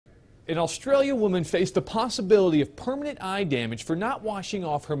An Australian woman faced the possibility of permanent eye damage for not washing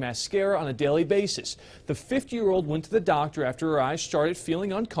off her mascara on a daily basis. The 50-year-old went to the doctor after her eyes started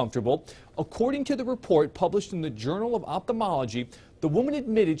feeling uncomfortable. According to the report published in the Journal of Ophthalmology, the woman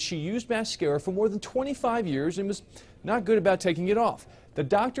admitted she used mascara for more than 25 years and was not good about taking it off. The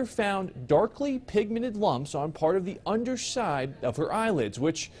doctor found darkly pigmented lumps on part of the underside of her eyelids,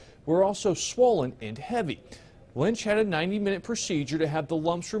 which were also swollen and heavy. Lynch had a 90-minute procedure to have the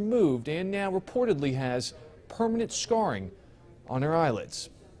lumps removed and now reportedly has permanent scarring on her eyelids.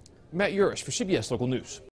 Matt Yurus for CBS Local News.